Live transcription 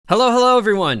Hello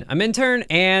everyone, I'm Intern,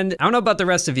 and I don't know about the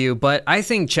rest of you, but I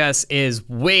think chess is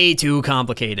way too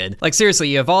complicated. Like seriously,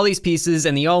 you have all these pieces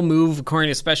and they all move according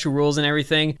to special rules and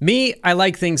everything. Me, I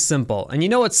like things simple. And you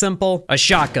know what's simple? A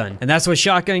shotgun. And that's what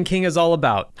Shotgun King is all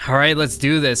about. All right, let's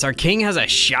do this. Our king has a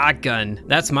shotgun.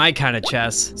 That's my kind of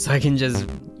chess. So I can just,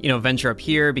 venture up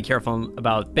here, be careful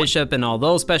about bishop and all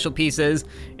those special pieces,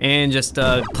 and just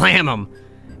blam them.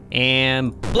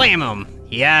 And blam them.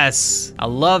 Yes, I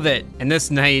love it. And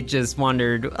this knight just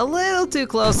wandered a little too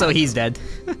close, so he's dead.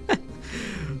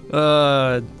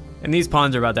 And these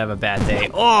pawns are about to have a bad day.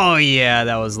 Oh yeah,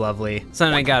 that was lovely. So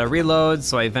then I gotta reload,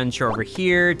 so I venture over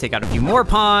here, take out a few more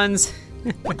pawns.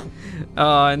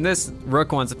 And this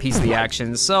rook wants a piece of the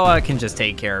action, so I can just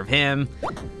take care of him.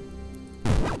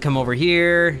 Come over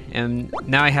here, and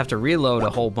now I have to reload a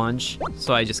whole bunch,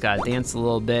 so I just gotta dance a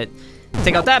little bit.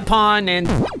 Take out that pawn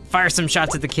and fire some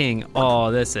shots at the king.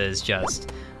 Oh, this is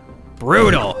just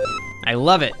brutal. I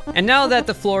love it. And now that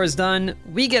the floor is done,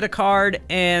 we get a card,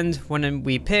 and when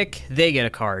we pick, they get a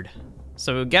card.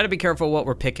 So we gotta be careful what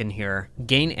we're picking here.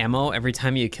 Gain ammo every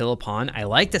time you kill a pawn. I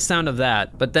like the sound of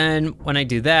that, but then when I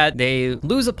do that, they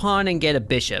lose a pawn and get a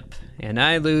bishop, and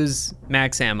I lose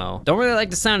max ammo. Don't really like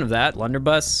the sound of that.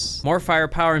 Blunderbuss, more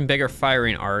firepower and bigger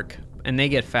firing arc, and they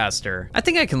get faster. I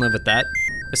think I can live with that,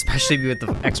 especially with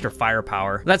the extra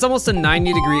firepower. That's almost a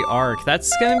 90-degree arc.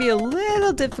 That's gonna be a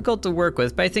little difficult to work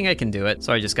with, but I think I can do it.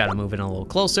 So I just gotta move in a little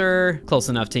closer, close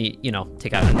enough to,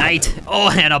 take out a knight. Oh,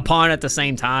 and a pawn at the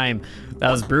same time. That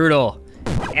was brutal.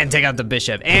 And take out the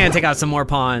bishop, and take out some more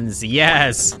pawns.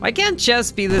 Yes. Why can't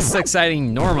chess be this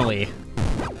exciting normally?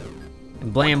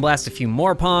 And blam blast a few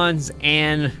more pawns,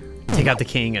 and take out the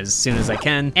king as soon as I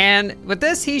can. And with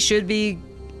this, he should be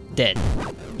dead.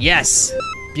 Yes.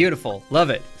 Beautiful, love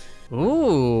it.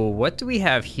 Ooh, what do we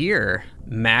have here?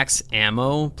 Max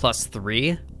ammo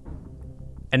 +3.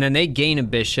 And then they gain a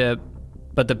bishop,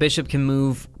 but the bishop can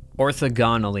move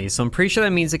orthogonally. So I'm pretty sure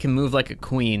that means it can move like a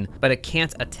queen, but it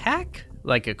can't attack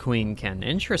like a queen can.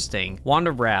 Interesting. Wand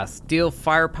of Wrath, deal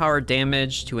firepower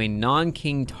damage to a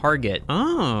non-king target.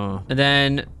 Oh, and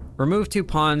then remove 2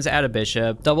 pawns, add a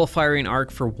bishop, double firing arc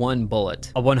for 1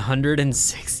 bullet. A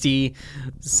 160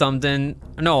 something,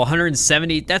 no,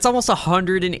 170, that's almost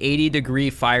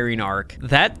 180-degree firing arc.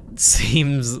 That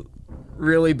seems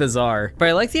really bizarre. But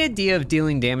I like the idea of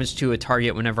dealing damage to a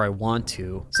target whenever I want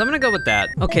to. So I'm gonna go with that.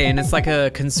 Okay, and it's like a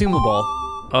consumable.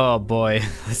 Oh boy,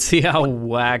 let's see how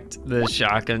whacked the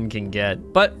shotgun can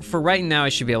get. But for right now, I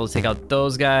should be able to take out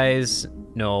those guys.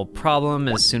 No problem,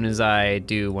 as soon as I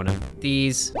do one of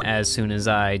these, as soon as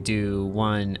I do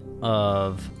one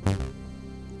of...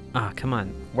 come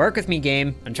on, work with me,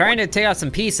 game. I'm trying to take out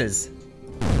some pieces.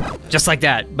 Just like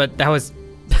that, but that was...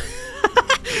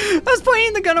 I was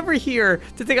pointing the gun over here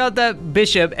to take out that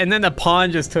bishop, and then the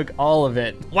pawn just took all of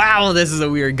it. Wow, this is a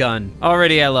weird gun.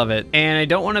 Already, I love it. And I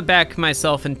don't want to back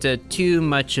myself into too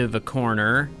much of a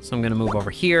corner, so I'm gonna move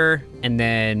over here, and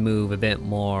then move a bit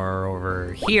more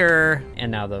over here.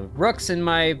 And now the rook's in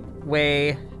my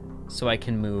way, so I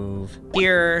can move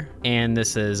here. And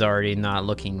this is already not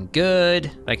looking good.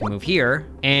 I can move here.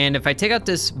 And if I take out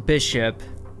this bishop,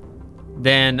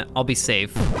 then I'll be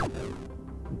safe.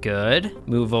 Good.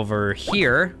 Move over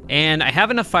here. And I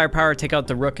have enough firepower to take out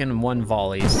the rook in 1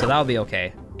 volley, so that'll be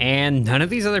okay. And none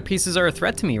of these other pieces are a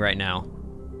threat to me right now.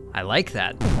 I like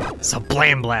that. So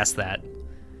blam blast that.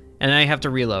 And I have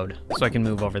to reload. So I can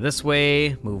move over this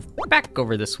way, move back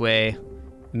over this way.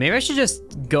 Maybe I should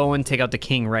just go and take out the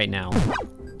king right now,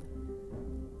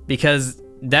 because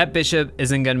that bishop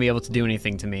isn't gonna be able to do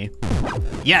anything to me.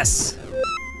 Yes!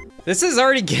 This is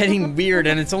already getting weird,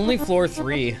 and it's only floor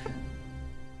 3.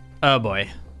 Oh boy.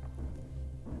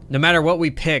 No matter what we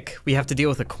pick, we have to deal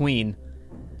with a queen.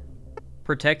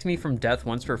 Protect me from death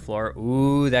once per floor.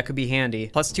 Ooh, that could be handy.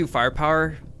 +2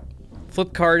 firepower.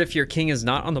 Flip card if your king is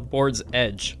not on the board's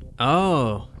edge.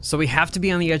 Oh, so we have to be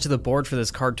on the edge of the board for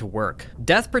this card to work.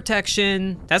 Death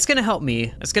protection, that's gonna help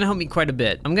me. That's gonna help me quite a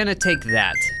bit. I'm gonna take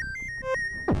that.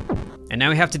 And now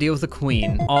we have to deal with the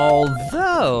queen.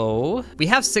 Although, we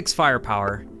have 6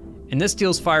 firepower, and this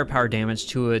deals firepower damage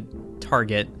to a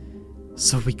target.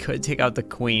 So we could take out the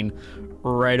queen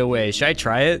right away. Should I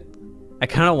try it? I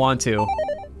kind of want to.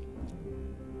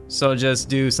 So just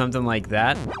do something like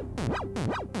that.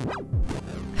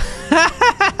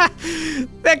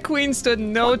 That queen stood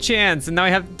no chance, and now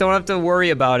I don't have to worry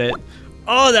about it.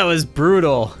 Oh, that was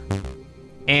brutal.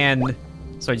 And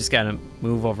so I just gotta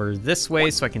move over this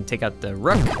way so I can take out the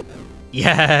rook.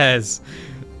 Yes.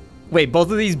 Wait,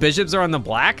 both of these bishops are on the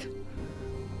black?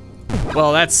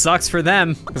 Well, that sucks for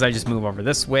them, because I just move over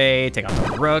this way, take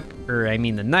out the rook. or I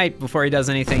mean the knight before he does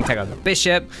anything. Take out the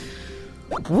bishop.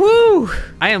 Woo!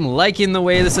 I am liking the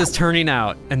way this is turning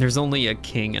out. And there's only a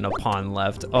king and a pawn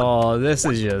left. Oh, this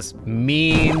is just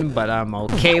mean, but I'm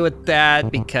okay with that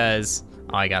because,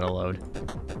 oh, I gotta load.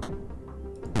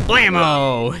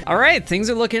 Blammo! All right, things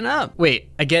are looking up.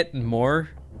 Wait, I get more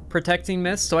protecting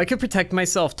mist? So I could protect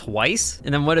myself twice?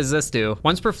 And then what does this do?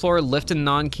 Once per floor, lift a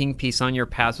non-king piece on your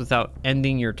path without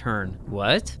ending your turn.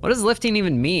 What? What does lifting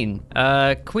even mean?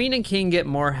 Queen and king get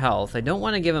more health. I don't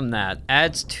want to give them that.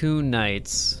 Adds 2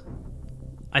 knights.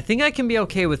 I think I can be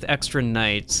okay with extra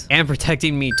knights and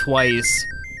protecting me twice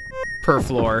per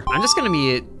floor. I'm just gonna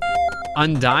be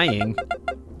undying.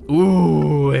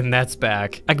 Ooh, and that's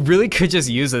back. I really could just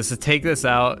use this to take this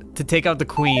out, to take out the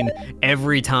queen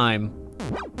every time.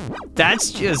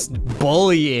 That's just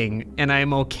bullying, and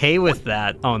I'm okay with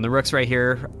that. Oh, and the rook's right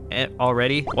here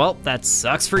already. Well, that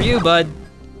sucks for you, bud.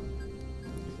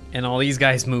 And all these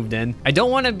guys moved in. I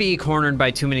don't want to be cornered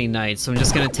by too many knights, so I'm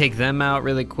just gonna take them out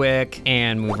really quick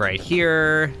and move right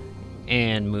here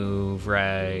and move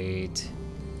right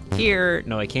here.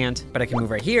 No, I can't, but I can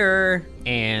move right here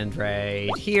and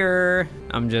right here.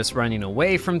 I'm just running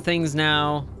away from things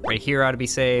now. Right here ought to be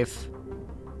safe.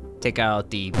 Take out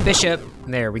the bishop.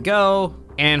 There we go.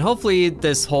 And hopefully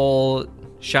this whole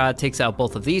shot takes out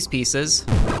both of these pieces.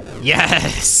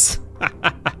 Yes!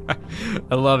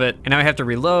 I love it. And now I have to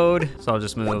reload, so I'll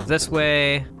just move this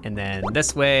way, and then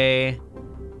this way,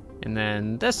 and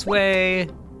then this way.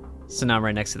 So now I'm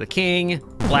right next to the king.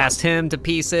 Blast him to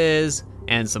pieces,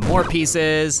 and some more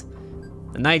pieces.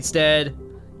 The knight's dead.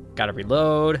 Gotta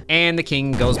reload, and the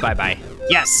king goes bye-bye.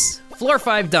 Yes! Floor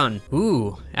 5 done.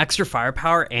 Ooh, extra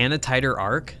firepower and a tighter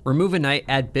arc. Remove a knight,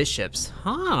 add bishops.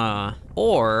 Huh.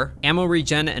 Or ammo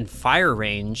regen and fire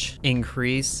range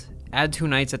increase. Add 2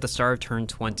 knights at the start of turn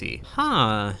 20.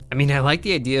 Huh. I mean, I like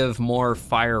the idea of more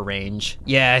fire range.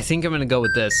 Yeah, I think I'm gonna go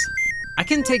with this. I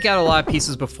can take out a lot of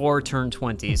pieces before turn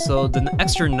 20, so the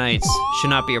extra knights should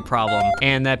not be a problem.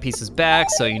 And that piece is back,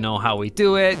 so you know how we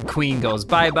do it. Queen goes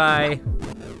bye-bye.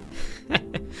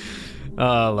 Oh,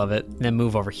 I love it. And then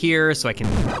move over here so I can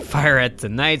fire at the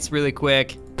knights really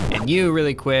quick and you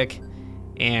really quick.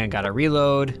 And gotta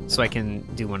reload so I can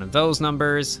do one of those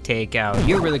numbers. Take out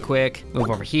you really quick.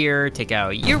 Move over here, take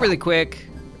out you really quick.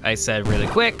 I said really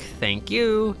quick, thank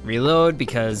you. Reload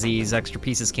because these extra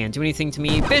pieces can't do anything to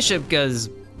me. Bishop goes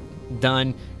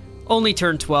done. Only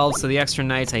turn 12, so the extra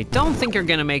knights I don't think are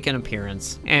gonna make an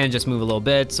appearance. And just move a little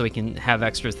bit so we can have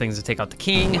extra things to take out the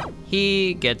king.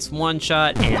 He gets 1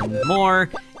 shot and more.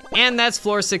 And that's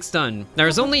floor 6 done.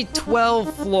 There's only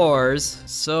 12 floors,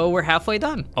 so we're halfway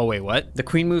done. Oh wait, what? The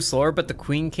queen moves slower, but the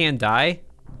queen can't die?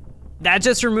 That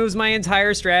just removes my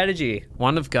entire strategy.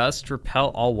 Wand of Gust, repel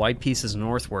all white pieces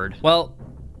northward. Well,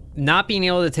 not being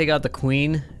able to take out the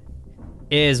queen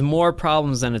is more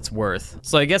problems than it's worth.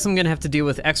 So I guess I'm gonna have to deal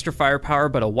with extra firepower,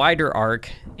 but a wider arc,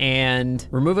 and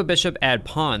remove a bishop, add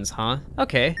pawns, huh?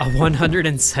 Okay, a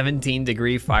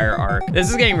 117-degree fire arc. This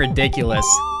is getting ridiculous.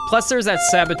 Plus there's that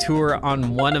saboteur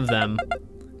on one of them,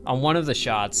 on one of the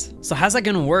shots. So how's that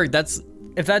gonna work?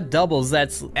 If that doubles,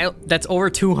 that's over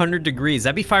 200 degrees.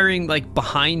 That'd be firing like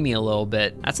behind me a little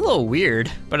bit. That's a little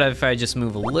weird. But if I just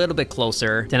move a little bit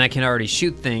closer, then I can already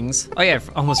shoot things. Oh yeah,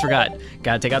 I almost forgot.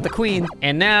 Gotta take out the queen.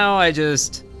 And now I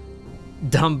just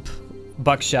dump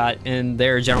buckshot in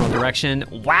their general direction.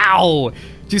 Wow,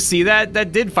 did you see that?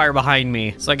 That did fire behind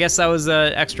me. So I guess that was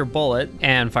an extra bullet.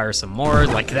 And fire some more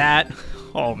like that.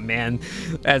 Oh man,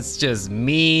 that's just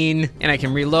mean. And I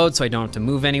can reload so I don't have to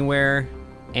move anywhere.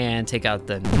 And take out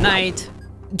the knight.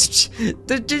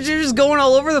 They're just going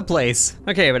all over the place.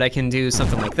 Okay, but I can do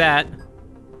something like that.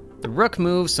 The rook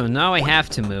moves, so now I have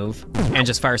to move. And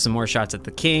just fire some more shots at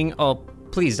the king. Oh,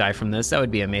 please die from this. That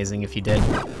would be amazing if you did.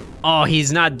 Oh,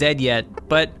 he's not dead yet,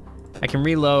 but I can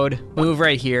reload, move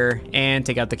right here, and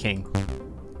take out the king.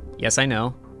 Yes, I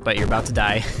know, but you're about to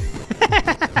die.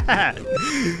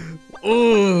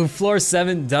 Ooh, floor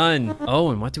 7 done.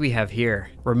 Oh, and what do we have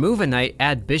here? Remove a knight,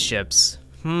 add bishops.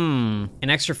 An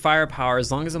extra firepower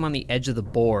as long as I'm on the edge of the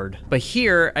board. But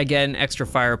here, I get an extra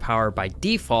firepower by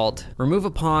default. Remove a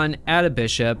pawn, add a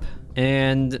bishop,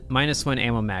 and -1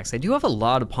 ammo max. I do have a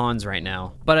lot of pawns right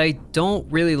now, but I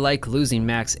don't really like losing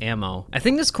max ammo. I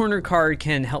think this corner card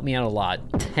can help me out a lot.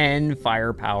 10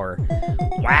 firepower.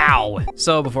 Wow.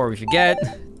 So before we forget,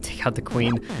 take out the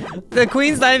queen. The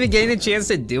queen's not even getting a chance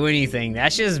to do anything.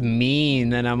 That's just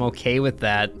mean, and I'm okay with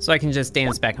that. So I can just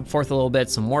dance back and forth a little bit.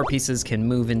 Some more pieces can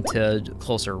move into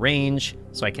closer range,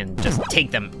 so I can just take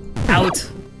them out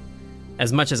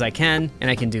as much as I can,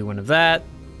 and I can do one of that.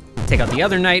 Take out the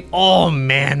other knight. Oh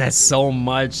man, that's so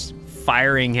much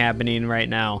firing happening right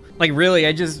now. Like really,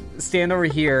 I just stand over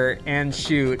here and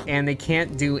shoot and they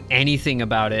can't do anything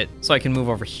about it. So I can move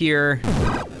over here.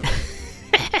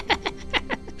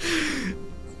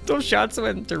 Those shots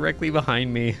went directly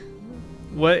behind me.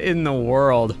 What in the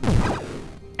world?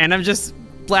 And I'm just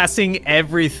blasting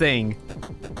everything.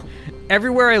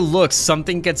 Everywhere I look,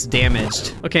 something gets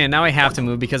damaged. Okay, now I have to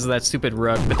move because of that stupid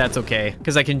rook, but that's okay.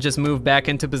 Because I can just move back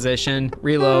into position,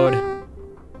 reload.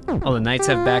 All the knights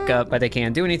have backup, but they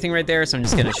can't do anything right there, so I'm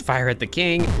just gonna fire at the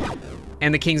king.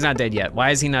 And the king's not dead yet.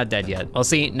 Why is he not dead yet? Well,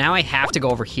 see, now I have to go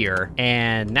over here,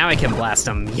 and now I can blast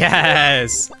him.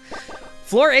 Yes!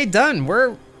 Floor 8 done.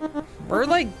 We're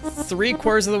like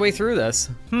 3/4 of the way through this.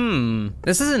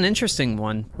 This is an interesting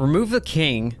one. Remove the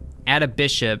king, add a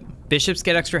bishop. Bishops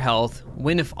get extra health,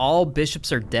 win if all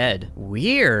bishops are dead.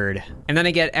 Weird. And then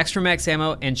I get extra max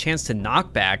ammo and chance to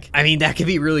knock back. I mean, that could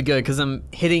be really good because I'm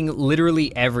hitting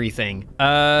literally everything.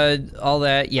 All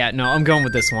that, yeah, no, I'm going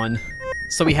with this one.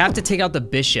 So we have to take out the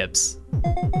bishops.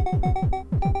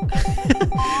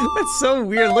 That's so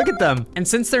weird, look at them. And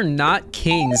since they're not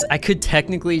kings, I could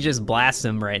technically just blast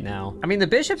them right now. I mean, the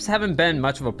bishops haven't been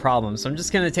much of a problem, so I'm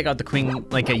just gonna take out the queen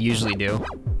like I usually do.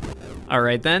 All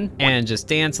right then, and just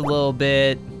dance a little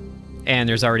bit. And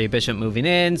there's already a bishop moving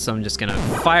in, so I'm just gonna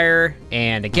fire.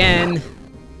 And again,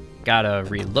 gotta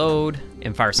reload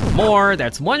and fire some more.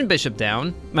 That's one bishop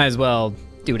down. Might as well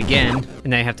do it again.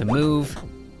 And then I have to move.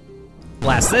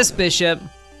 Blast this bishop.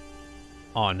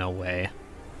 Oh, no way.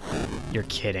 You're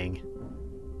kidding.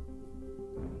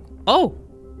 Oh,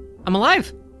 I'm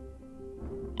alive.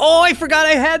 Oh, I forgot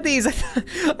I had these. I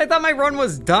thought my run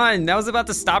was done. I was about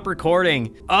to stop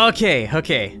recording.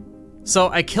 Okay. So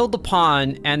I killed the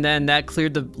pawn and then that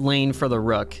cleared the lane for the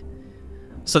rook.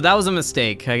 So that was a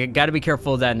mistake. I gotta be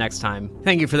careful of that next time.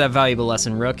 Thank you for that valuable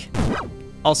lesson, rook.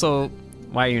 Also,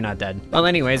 why are you not dead? Well,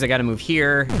 anyways, I gotta move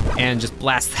here and just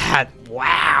blast that.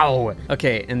 Wow.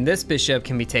 Okay, and this bishop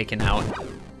can be taken out.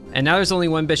 And now there's only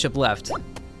one bishop left.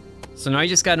 So now I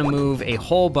just gotta move a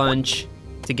whole bunch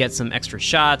to get some extra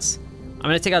shots. I'm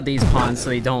gonna take out these pawns so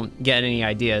they don't get any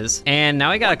ideas. And now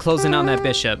I gotta close in on that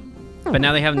bishop. But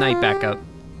now they have knight backup.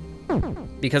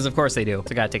 Because of course they do.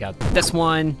 So I gotta take out this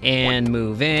one and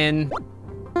move in.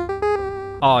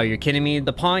 Oh, you're kidding me?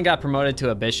 The pawn got promoted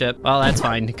to a bishop. Well, that's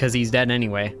fine because he's dead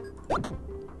anyway.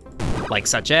 Like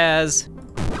such as,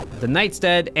 the knight's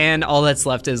dead and all that's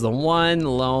left is the one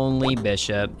lonely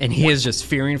bishop. And he is just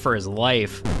fearing for his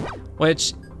life.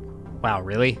 Which, wow,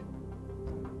 really?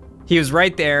 He was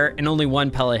right there and only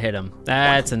one pellet hit him.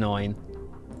 That's annoying.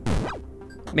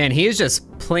 Man, he is just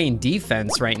playing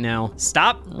defense right now.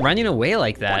 Stop running away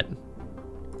like that.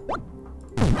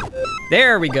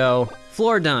 There we go.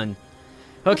 Floor done.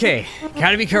 Okay,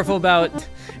 gotta be careful about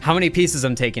how many pieces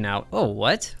I'm taking out. Oh,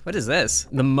 what? What is this?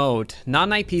 The moat.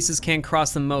 Non-knight pieces can't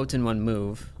cross the moat in one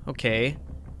move. Okay.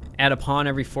 Add a pawn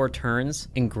every 4 turns.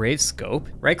 Engraved scope.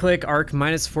 Right click, arc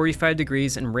minus 45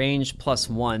 degrees and range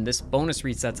 +1. This bonus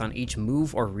resets on each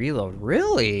move or reload.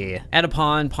 Really? Add a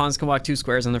pawn. Pawns can walk 2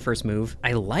 squares on their first move.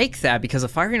 I like that because the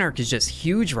firing arc is just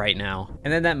huge right now.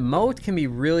 And then that moat can be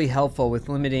really helpful with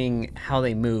limiting how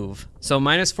they move. So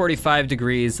minus 45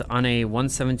 degrees on a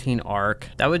 117 arc,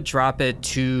 that would drop it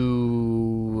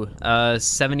to a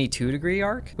 72 degree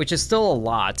arc, which is still a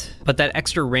lot, but that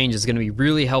extra range is gonna be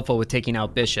really helpful with taking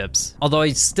out bishops. Although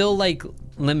I still like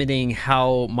limiting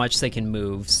how much they can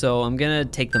move, so I'm gonna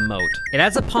take the moat. It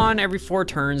adds a pawn every 4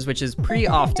 turns, which is pretty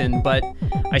often, but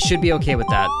I should be okay with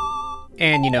that.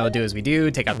 And, you know, do as we do,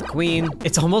 take out the queen.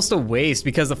 It's almost a waste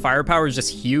because the firepower is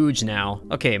just huge now.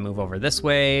 Okay, move over this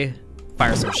way.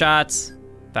 Fire some shots,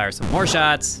 fire some more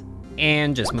shots,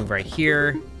 and just move right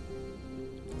here.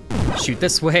 Shoot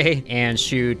this way, and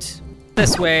shoot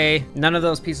this way. None of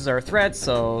those pieces are a threat,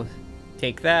 so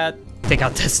take that. Take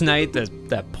out this knight,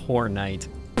 that poor knight.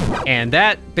 And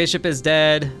that bishop is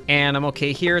dead, and I'm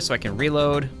okay here, so I can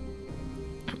reload.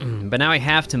 But now I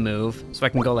have to move, so I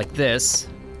can go like this.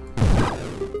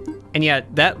 And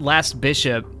yet, that last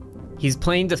bishop, he's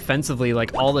playing defensively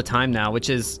like all the time now, which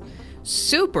is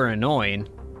super annoying.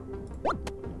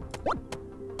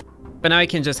 But now I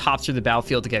can just hop through the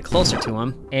battlefield to get closer to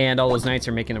him. And all those knights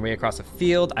are making their way across the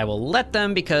field. I will let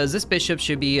them because this bishop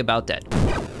should be about dead.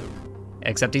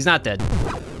 Except he's not dead.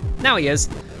 Now he is.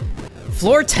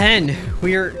 Floor 10.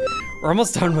 We're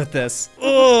almost done with this.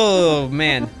 Oh,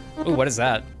 man. Ooh, what is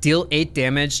that? Deal 8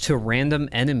 damage to random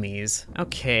enemies.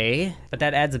 Okay, but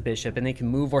that adds a bishop and they can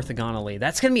move orthogonally.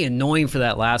 That's gonna be annoying for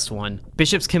that last one.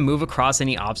 Bishops can move across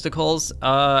any obstacles.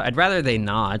 I'd rather they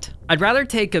not. I'd rather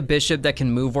take a bishop that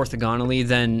can move orthogonally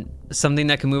than something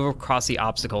that can move across the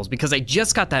obstacles because I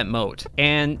just got that moat.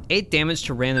 And 8 damage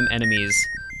to random enemies.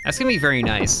 That's gonna be very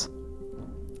nice.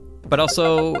 But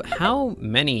also, how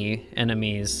many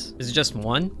enemies? Is it just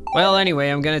one? Well, anyway,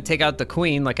 I'm gonna take out the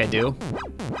queen like I do.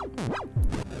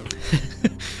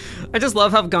 I just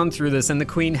love how I've gone through this and the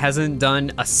queen hasn't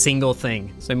done a single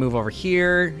thing. So I move over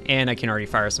here and I can already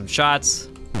fire some shots.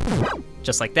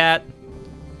 Just like that.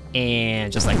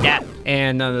 And just like that.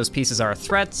 And none of those pieces are a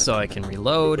threat, so I can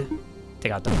reload.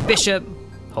 Take out the bishop,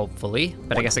 hopefully.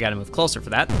 But I guess I gotta move closer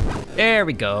for that. There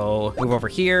we go. Move over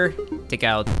here, take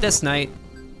out this knight.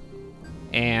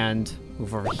 And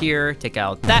move over here, take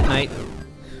out that knight.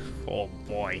 Oh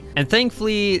boy. And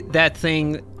thankfully, that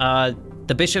thing,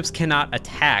 the bishops cannot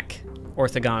attack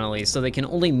orthogonally, so they can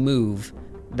only move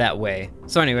that way.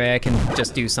 So anyway, I can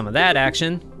just do some of that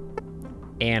action,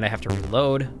 and I have to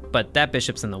reload, but that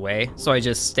bishop's in the way, so I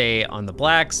just stay on the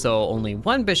black, so only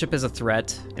one bishop is a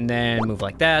threat, and then move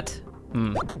like that.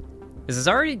 This is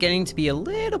already getting to be a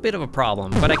little bit of a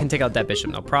problem, but I can take out that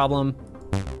bishop, no problem.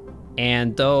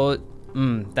 And though,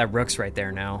 that rook's right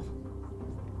there now.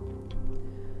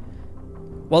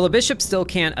 Well, the bishop still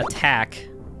can't attack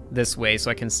this way,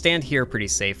 so I can stand here pretty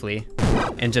safely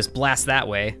and just blast that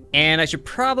way. And I should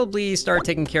probably start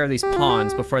taking care of these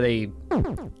pawns before they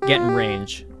get in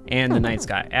range. And the knights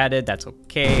got added, that's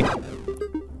okay.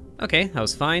 Okay, that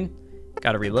was fine.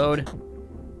 Gotta reload.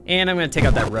 And I'm gonna take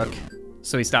out that rook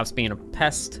so he stops being a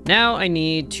pest. Now I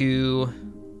need to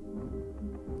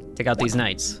take out these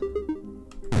knights.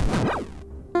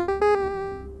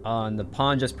 And the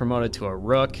pawn just promoted to a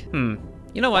rook. You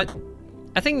know what?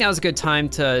 I think now's a good time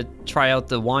to try out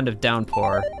the Wand of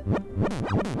Downpour.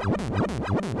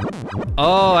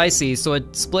 Oh, I see. So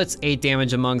it splits 8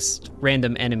 damage amongst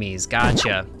random enemies.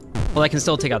 Gotcha. Well, I can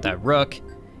still take out that rook,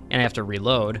 and I have to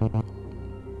reload.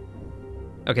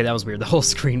 Okay, that was weird. The whole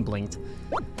screen blinked.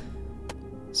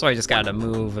 So I just gotta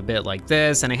move a bit like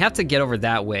this, and I have to get over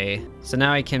that way. So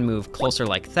now I can move closer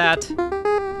like that.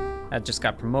 That just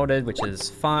got promoted, which is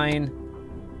fine.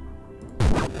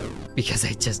 Because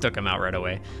I just took him out right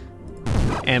away.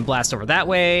 And blast over that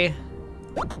way.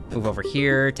 Move over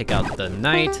here, take out the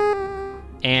knight.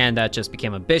 And that just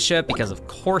became a bishop, because of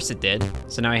course it did.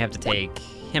 So now I have to take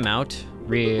him out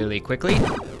really quickly.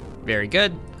 Very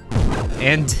good.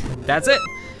 And that's it.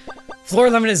 Floor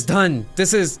 11 is done.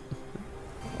 This is...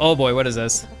 Oh boy, what is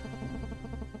this?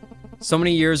 So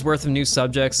many years worth of new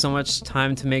subjects, so much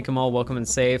time to make them all welcome and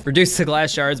safe. Reduce the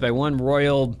glass shards by 1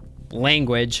 royal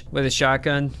language with a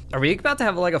shotgun. Are we about to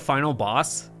have like a final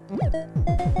boss?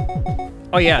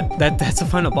 Oh yeah, that's a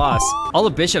final boss. All the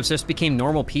bishops just became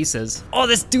normal pieces. Oh,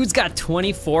 this dude's got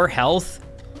 24 health.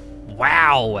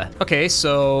 Wow. Okay,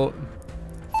 so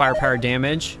firepower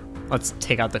damage. Let's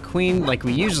take out the queen like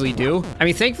we usually do. I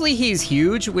mean, thankfully he's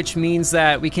huge, which means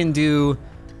that we can do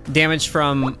damage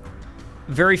from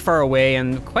very far away,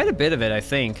 and quite a bit of it, I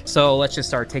think. So let's just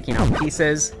start taking out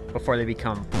pieces before they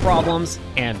become problems,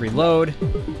 and reload.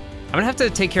 I'm gonna have to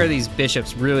take care of these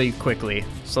bishops really quickly.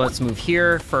 So let's move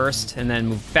here first, and then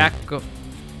move back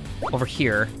over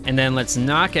here, and then let's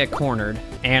not get cornered.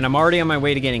 And I'm already on my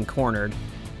way to getting cornered.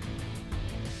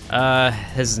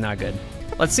 This is not good.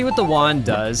 Let's see what the wand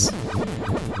does.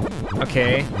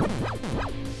 Okay.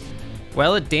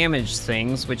 Well, it damaged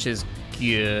things, which is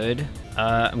good.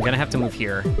 I'm gonna have to move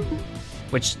here,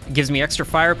 which gives me extra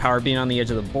firepower being on the edge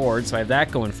of the board, so I have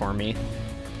that going for me.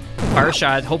 Fire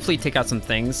shot, hopefully take out some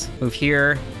things. Move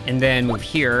here, and then move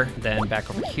here, then back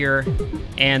over here.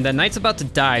 And the knight's about to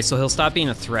die, so he'll stop being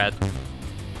a threat.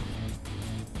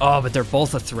 Oh, but they're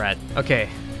both a threat. Okay.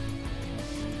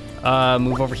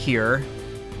 Move over here.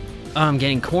 Oh, I'm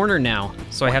getting cornered now,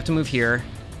 so I have to move here.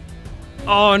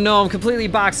 Oh no, I'm completely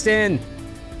boxed in.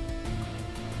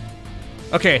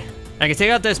 Okay, I can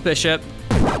take out this bishop,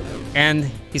 and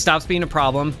he stops being a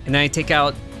problem, and then I take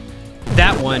out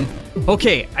that one.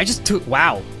 Okay,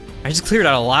 wow. I just cleared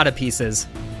out a lot of pieces.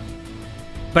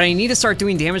 But I need to start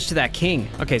doing damage to that king.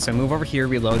 Okay, so I move over here,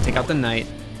 reload, take out the knight.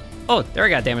 Oh, there I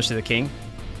got damage to the king.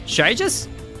 Should I just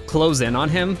close in on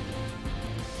him?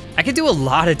 I could do a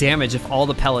lot of damage if all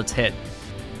the pellets hit.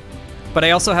 But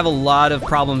I also have a lot of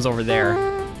problems over there.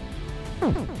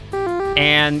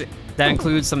 And that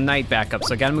includes some knight backup,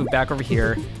 so I gotta move back over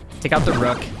here. Take out the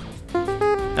rook.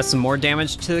 That's some more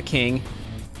damage to the king.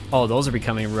 Oh, those are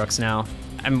becoming rooks now.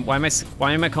 Why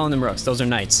am I calling them rooks? Those are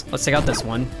knights. Let's take out this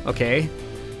one. Okay.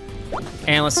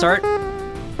 And let's start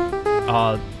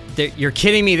Oh, you're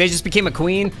kidding me. They just became a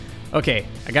queen? Okay,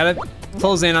 I gotta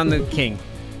close in on the king.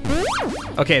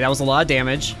 Okay, that was a lot of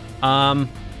damage.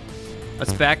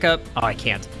 Let's back up. Oh, I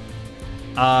can't.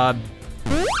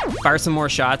 Fire some more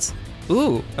shots.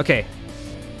 Ooh, okay.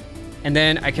 And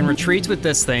then I can retreat with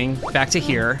this thing back to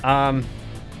here.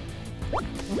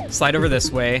 Slide over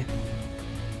this way.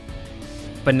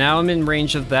 But now I'm in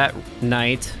range of that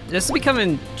knight. This is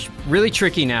becoming really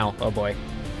tricky now. Oh boy.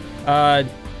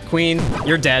 Queen,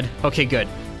 you're dead. Okay, good.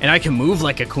 And I can move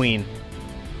like a queen.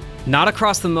 Not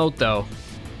across the moat though.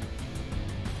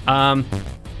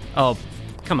 Oh,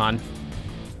 come on.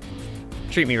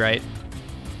 Treat me right.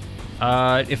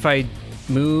 If I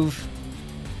move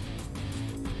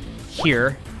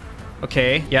here.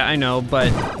 Okay, yeah, I know,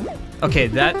 but okay,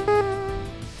 that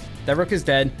rook is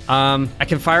dead. I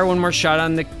can fire one more shot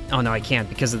on the, oh no, I can't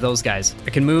because of those guys. I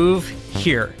can move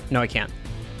here. No, I can't.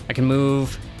 I can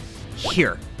move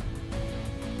here.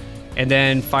 And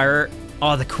then fire,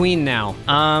 oh, the queen now.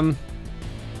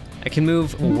 I can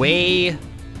move way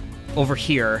over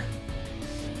here.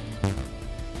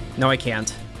 No, I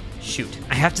can't. Shoot,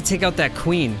 I have to take out that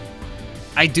queen.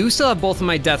 I do still have both of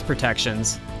my death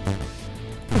protections.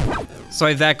 So I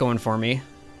have that going for me,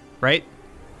 right?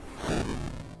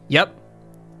 Yep.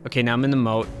 Okay, now I'm in the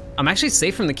moat. I'm actually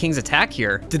safe from the king's attack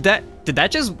here. Did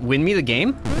that just win me the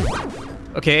game?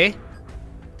 Okay.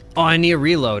 Oh, I need a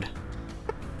reload.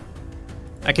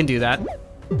 I can do that.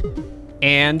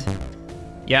 And,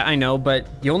 yeah, I know, but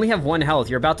you only have 1 health.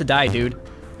 You're about to die, dude.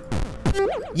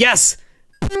 Yes!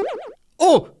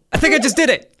 Oh, I think I just did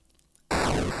it.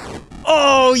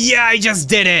 Oh, yeah, I just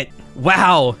did it.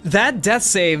 Wow, that death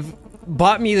save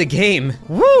bought me the game.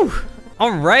 Woo!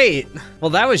 All right. Well,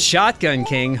 that was Shotgun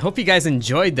King. Hope you guys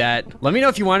enjoyed that. Let me know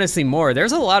if you want to see more.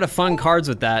 There's a lot of fun cards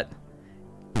with that.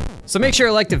 So make sure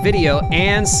to like the video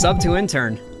and sub to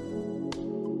Intern.